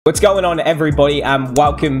What's going on, everybody, and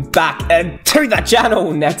welcome back to the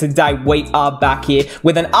channel. Now today we are back here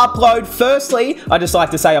with an upload. Firstly, I just like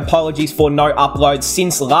to say apologies for no uploads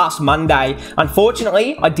since last Monday.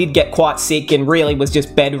 Unfortunately, I did get quite sick and really was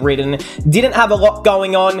just bedridden. Didn't have a lot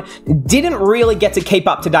going on. Didn't really get to keep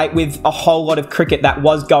up to date with a whole lot of cricket that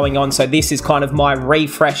was going on. So this is kind of my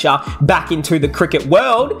refresher back into the cricket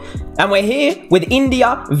world. And we're here with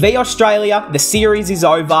India v Australia. The series is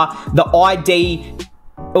over.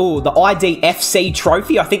 The IDFC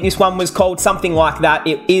trophy, I think this one was called, something like that.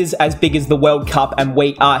 It is as big as the World Cup, and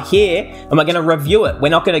we are here and we're going to review it. We're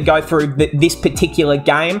not going to go through this particular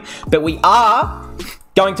game, but we are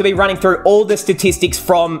going to be running through all the statistics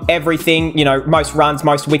from everything, you know, most runs,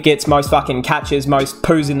 most wickets, most fucking catches, most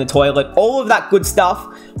poos in the toilet, all of that good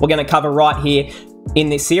stuff we're going to cover right here in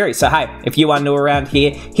this series. So hey, if you are new around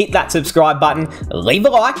here, hit that subscribe button, leave a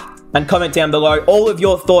like, and comment down below all of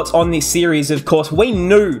your thoughts on this series. Of course, we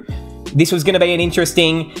knew this was going to be an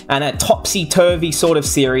interesting and a topsy-turvy sort of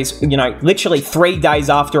series. You know, literally 3 days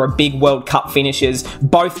after a big World Cup finishes,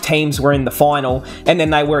 both teams were in the final, and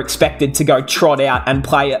then they were expected to go trot out and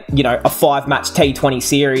play, you know, a 5-match T20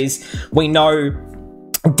 series. We know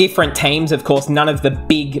different teams, of course, none of the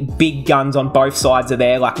big guns on both sides are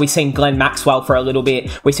there. Like, we've seen Glenn Maxwell for a little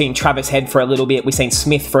bit, we've seen Travis Head for a little bit, we've seen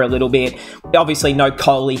Smith for a little bit, obviously no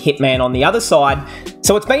Kohli hitman on the other side.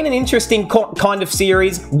 So it's been an interesting kind of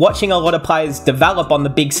series, watching a lot of players develop on the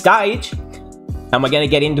big stage, and we're going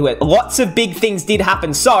to get into it. Lots of big things did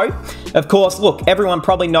happen. So, of course, look, everyone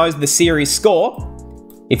probably knows the series score.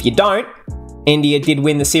 If you don't, India did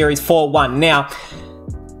win the series 4-1. Now,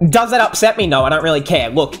 does that upset me? No, I don't really care.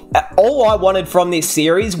 Look, all I wanted from this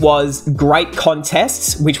series was great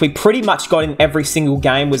contests, which we pretty much got in every single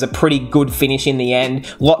game. Was a pretty good finish in the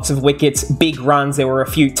end. Lots of wickets, big runs. There were a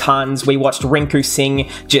few tons. We watched Rinku Singh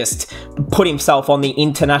just put himself on the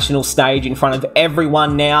international stage in front of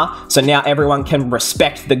everyone now. So now everyone can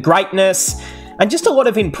respect the greatness. And just a lot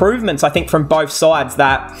of improvements, I think, from both sides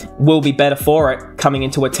that will be better for it coming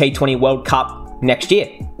into a T20 World Cup next year.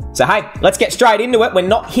 So hey, let's get straight into it. We're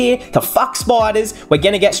not here to fuck spiders. We're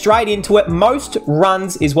going to get straight into it. Most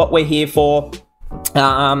runs is what we're here for.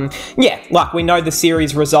 Yeah, like, we know the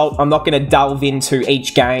series result. I'm not going to delve into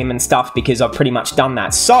each game and stuff because I've pretty much done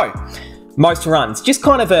that. So, most runs. Just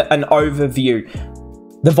kind of an overview.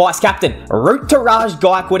 The vice-captain, Ruturaj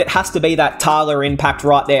Gaikwad. It has to be that Tala impact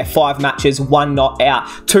right there. 5 matches, 1 not out,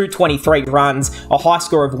 223 runs, a high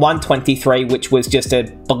score of 123, which was just a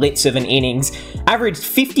blitz of an innings. Averaged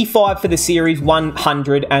 55 for the series,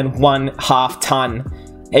 101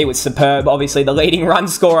 half-ton. He was superb, obviously the leading run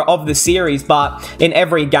scorer of the series, but in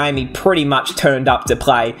every game he pretty much turned up to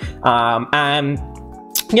play. And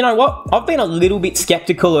you know what? I've been a little bit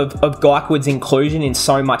skeptical of Gaikwad's inclusion in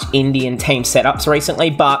so much Indian team setups recently,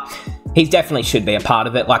 but he definitely should be a part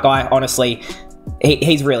of it. Like, I honestly,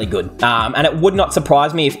 he's really good. And it would not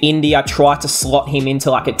surprise me if India try to slot him into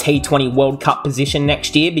like a T20 World Cup position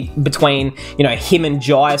next year between, you know, him and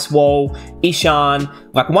Jaiswal, Ishan.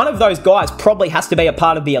 Like, one of those guys probably has to be a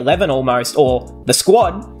part of the 11 almost, or the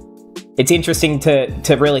squad. It's interesting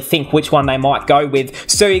to really think which one they might go with.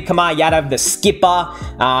 Surya Kumar Yadav, the skipper.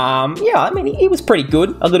 Yeah, I mean, he was pretty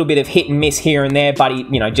good. A little bit of hit and miss here and there, but he,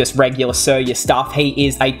 you know, just regular Surya stuff. He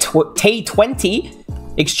is a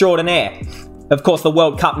T20 extraordinaire. Of course, the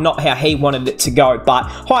World Cup, not how he wanted it to go, but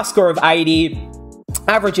high score of 80,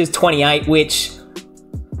 averages 28, which,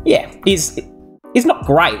 yeah, is not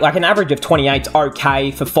great. Like, an average of 28 is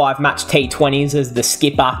okay for 5-match T20s as the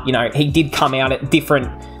skipper. You know, he did come out at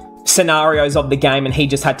different scenarios of the game and he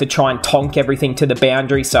just had to try and tonk everything to the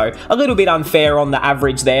boundary, so a little bit unfair on the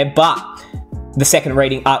average there. But the second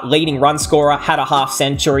leading run scorer had a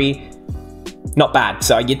half-century. Not bad.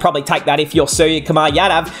 So you'd probably take that if you're Surya Kumar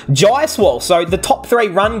Yadav. Jaiswal, so the top 3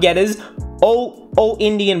 run getters, all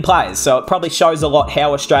Indian players, so it probably shows a lot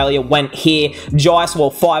how Australia went here.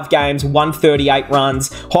 Jaiswal, 5 games, 138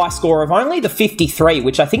 runs, high score of only the 53,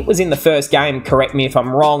 which I think was in the first game, correct me if I'm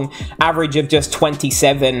wrong, average of just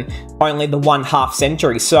 27, only the 1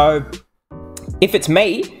 half-century. So if it's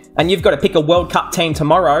me, and you've got to pick a World Cup team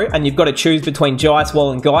tomorrow, and you've got to choose between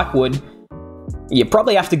Jaiswal and Gaikwad, you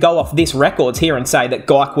probably have to go off this records here and say that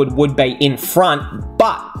Gaikwad would be in front,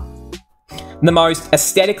 but the most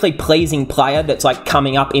aesthetically pleasing player that's like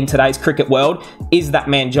coming up in today's cricket world is that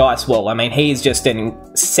man Jaiswal. I mean, he is just a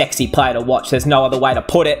sexy player to watch. There's no other way to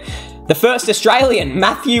put it. The first Australian,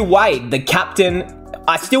 Matthew Wade, the captain.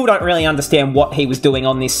 I still don't really understand what he was doing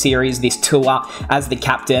on this series, this tour, as the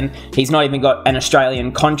captain. He's not even got an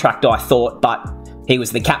Australian contract, I thought, but he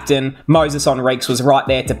was the captain. Moses Henriques was right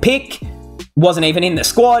there to pick. Wasn't even in the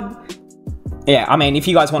squad. yeah, I mean, if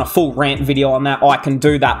you guys want a full rant video on that, I can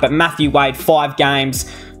do that. But Matthew Wade, 5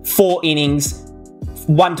 games, 4 innings,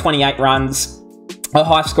 128 runs, a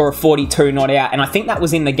high score of 42 not out, and I think that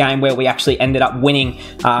was in the game where we actually ended up winning,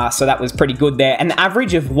 so that was pretty good there. An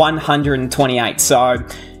average of 128, so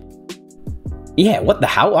yeah, what the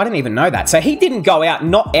hell? I didn't even know that. So he didn't go out,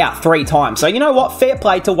 not out 3 times. So you know what? Fair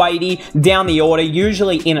play to Wadey down the order.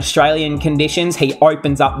 Usually in Australian conditions, he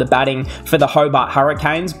opens up the batting for the Hobart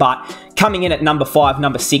Hurricanes, but coming in at number 5,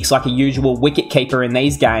 number 6, like a usual wicket-keeper in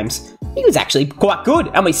these games, he was actually quite good.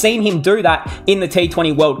 And we've seen him do that in the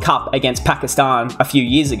T20 World Cup against Pakistan a few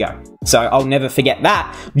years ago. So I'll never forget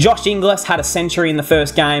that. Josh Inglis had a century in the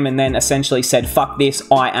first game and then essentially said, fuck this,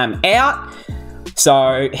 I am out.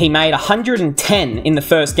 So he made 110 in the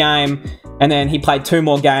first game, and then he played 2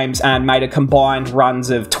 more games and made a combined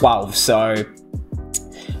runs of 12. So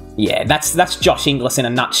yeah, that's Josh Inglis in a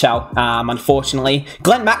nutshell, unfortunately.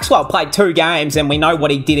 Glenn Maxwell played 2 games, and we know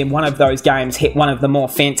what he did in one of those games, hit one of the more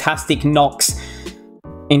fantastic knocks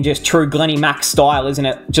in just true Glenny Mac style, isn't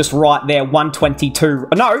it? Just right there, 122.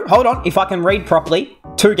 No, hold on, if I can read properly.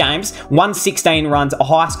 2 games, 116 runs, a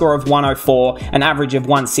high score of 104, an average of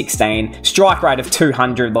 116, strike rate of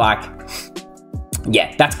 200, like,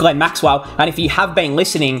 yeah, that's Glenn Maxwell. And if you have been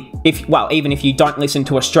listening, even if you don't listen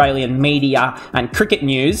to Australian media and cricket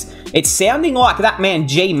news, it's sounding like that man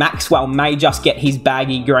G Maxwell may just get his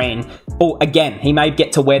baggy green. Oh, again, he may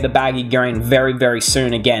get to wear the baggy green very, very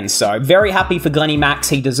soon again. So very happy for Glenny Max.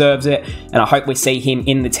 He deserves it. And I hope we see him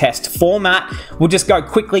in the test format. We'll just go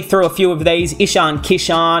quickly through a few of these. Ishan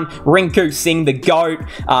Kishan, Rinku Singh, the GOAT,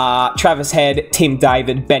 Travis Head, Tim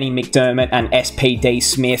David, Benny McDermott, and SPD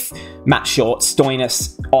Smith, Matt Short,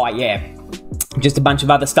 Stoinis. Oh, yeah. Just a bunch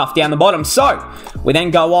of other stuff down the bottom. So we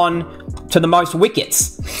then go on to the most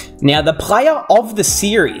wickets. Now, the player of the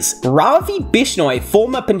series, Ravi Bishnoi,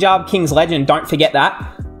 former Punjab Kings legend, don't forget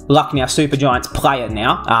that. Lucknow Super Giants player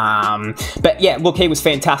now. But yeah, look, he was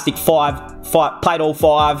fantastic. Played all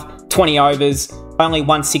 5, 20 overs, only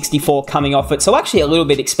 164 coming off it. So actually a little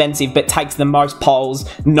bit expensive, but takes the most poles,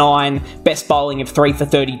 9, best bowling of 3 for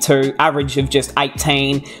 32, average of just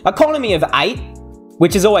 18, economy of 8,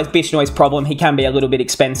 which is always Bishnoi's problem. He can be a little bit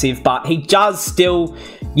expensive, but he does still,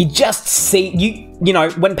 you just see, you know,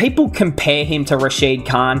 when people compare him to Rashid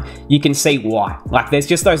Khan, you can see why. Like, there's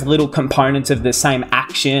just those little components of the same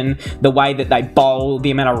action, the way that they bowl, the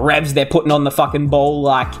amount of revs they're putting on the fucking ball,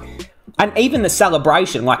 like, and even the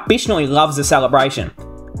celebration. Like, Bishnoi loves the celebration.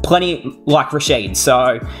 Plenty like Rashid.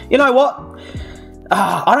 So, you know what?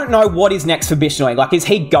 I don't know what is next for Bishnoi. Like, is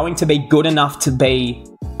he going to be good enough to be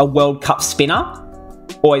a World Cup spinner?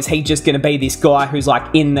 Or is he just going to be this guy who's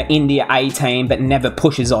like in the India A team but never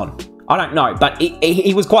pushes on? I don't know, but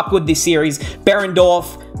he was quite good this series.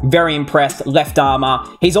 Behrendorff, very impressed, left armour.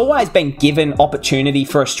 He's always been given opportunity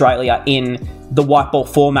for Australia in the white ball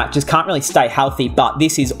format, just can't really stay healthy, but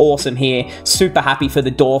this is awesome here. Super happy for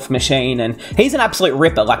the Dorff machine, and he's an absolute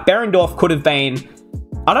ripper. Like, Behrendorff could have been,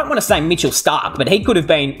 I don't want to say Mitchell Stark, but he could have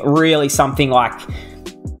been really something like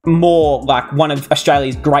more like one of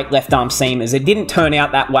Australia's great left-arm seamers. It didn't turn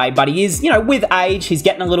out that way, but he is, you know, with age, he's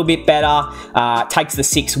getting a little bit better, takes the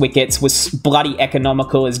 6 wickets, was bloody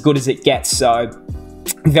economical, as good as it gets, so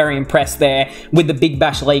very impressed there with the Big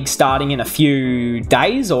Bash League starting in a few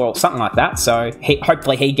days or something like that, so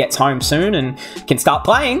hopefully he gets home soon and can start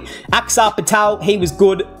playing. Axar Patel, he was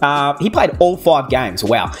good. He played all 5 games,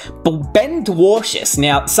 wow. But Ben Dwarshuis,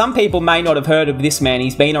 now some people may not have heard of this man.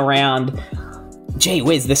 He's been around, gee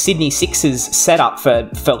whiz, the Sydney Sixers setup for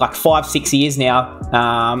like 5-6 years now.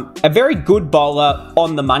 A very good bowler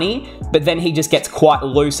on the money, but then he just gets quite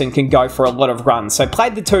loose and can go for a lot of runs. So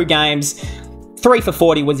played the 2 games, 3 for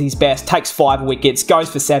 40 was his best, takes 5 wickets, goes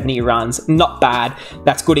for 70 runs, not bad.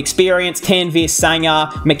 That's good experience. Tanvir Sangha,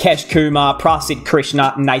 Mukesh Kumar, Prasid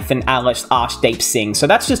Krishna, Nathan Alish, Arshdeep Singh. So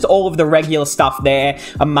that's just all of the regular stuff there.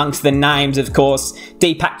 Amongst the names, of course,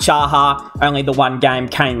 Deepak Chahar, only the 1 game.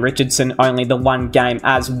 Kane Richardson, only the 1 game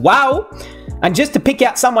as well. And just to pick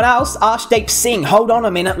out someone else, Arshdeep Singh, hold on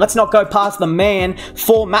a minute, let's not go past the man.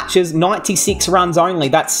 4 matches, 96 runs only.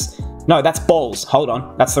 No, that's balls. Hold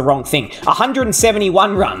on. That's the wrong thing.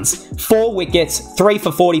 171 runs, 4 wickets, 3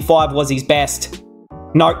 for 45 was his best.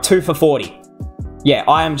 No, 2 for 40. Yeah,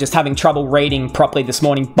 I am just having trouble reading properly this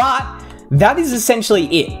morning, but that is essentially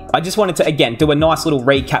it. I just wanted to, again, do a nice little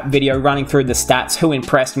recap video running through the stats, who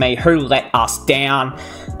impressed me, who let us down.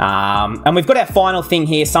 And we've got our final thing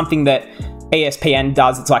here, something that ESPN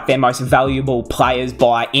does. It's like their most valuable players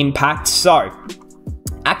by impact. So,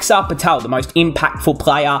 Axar Patel, the most impactful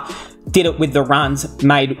player, did it with the runs,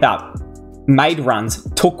 made made runs,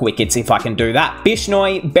 took wickets, if I can do that.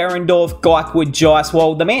 Bishnoi, Berendorf, Gaikwood,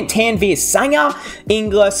 Jaiswal, the man Tanvir, Sanger,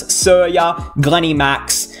 Inglis, Surya, Glennie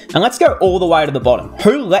Max. And let's go all the way to the bottom.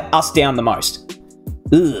 Who let us down the most?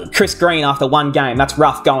 Ugh, Chris Green after one game. That's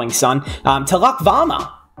rough going, son. Tilak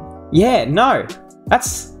Varma. Yeah, no.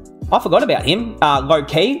 I forgot about him. Low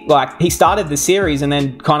key. Like, he started the series and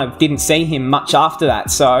then kind of didn't see him much after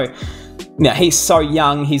that. So, yeah, he's so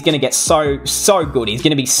young. He's going to get so good. He's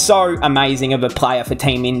going to be so amazing of a player for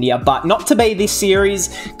Team India. But not to be this series.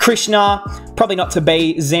 Krishna, probably not to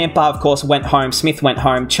be. Zampa, of course, went home. Smith went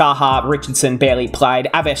home. Chahar, Richardson barely played.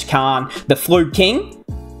 Avesh Khan, the Flu King.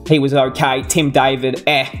 He was okay. Tim David,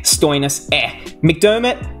 Stoinis,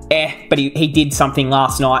 McDermott, but he did something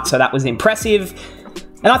last night, so that was impressive.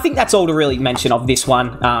 And I think that's all to really mention of this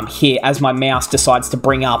one here, as my mouse decides to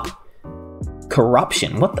bring up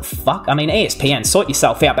corruption. What the fuck? I mean, ESPN, sort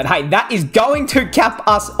yourself out. But hey, that is going to cap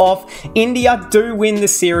us off. India do win the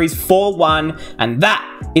series 4-1, and that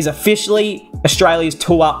is officially Australia's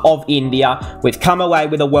tour of India. We've come away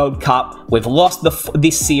with a World Cup. We've lost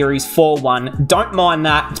this series 4-1. Don't mind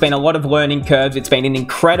that. It's been a lot of learning curves. It's been an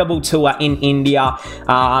incredible tour in India.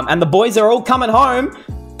 And the boys are all coming home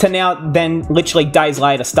to now then literally days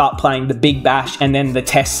later start playing the Big Bash and then the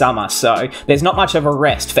Test Summer. So there's not much of a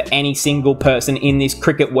rest for any single person in this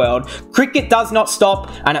cricket world. Cricket does not stop,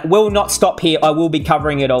 and it will not stop here. I will be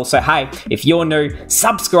covering it all. So hey, if you're new,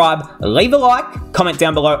 subscribe, leave a like, comment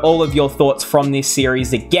down below all of your thoughts from this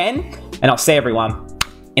series again, and I'll see everyone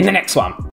in the next one.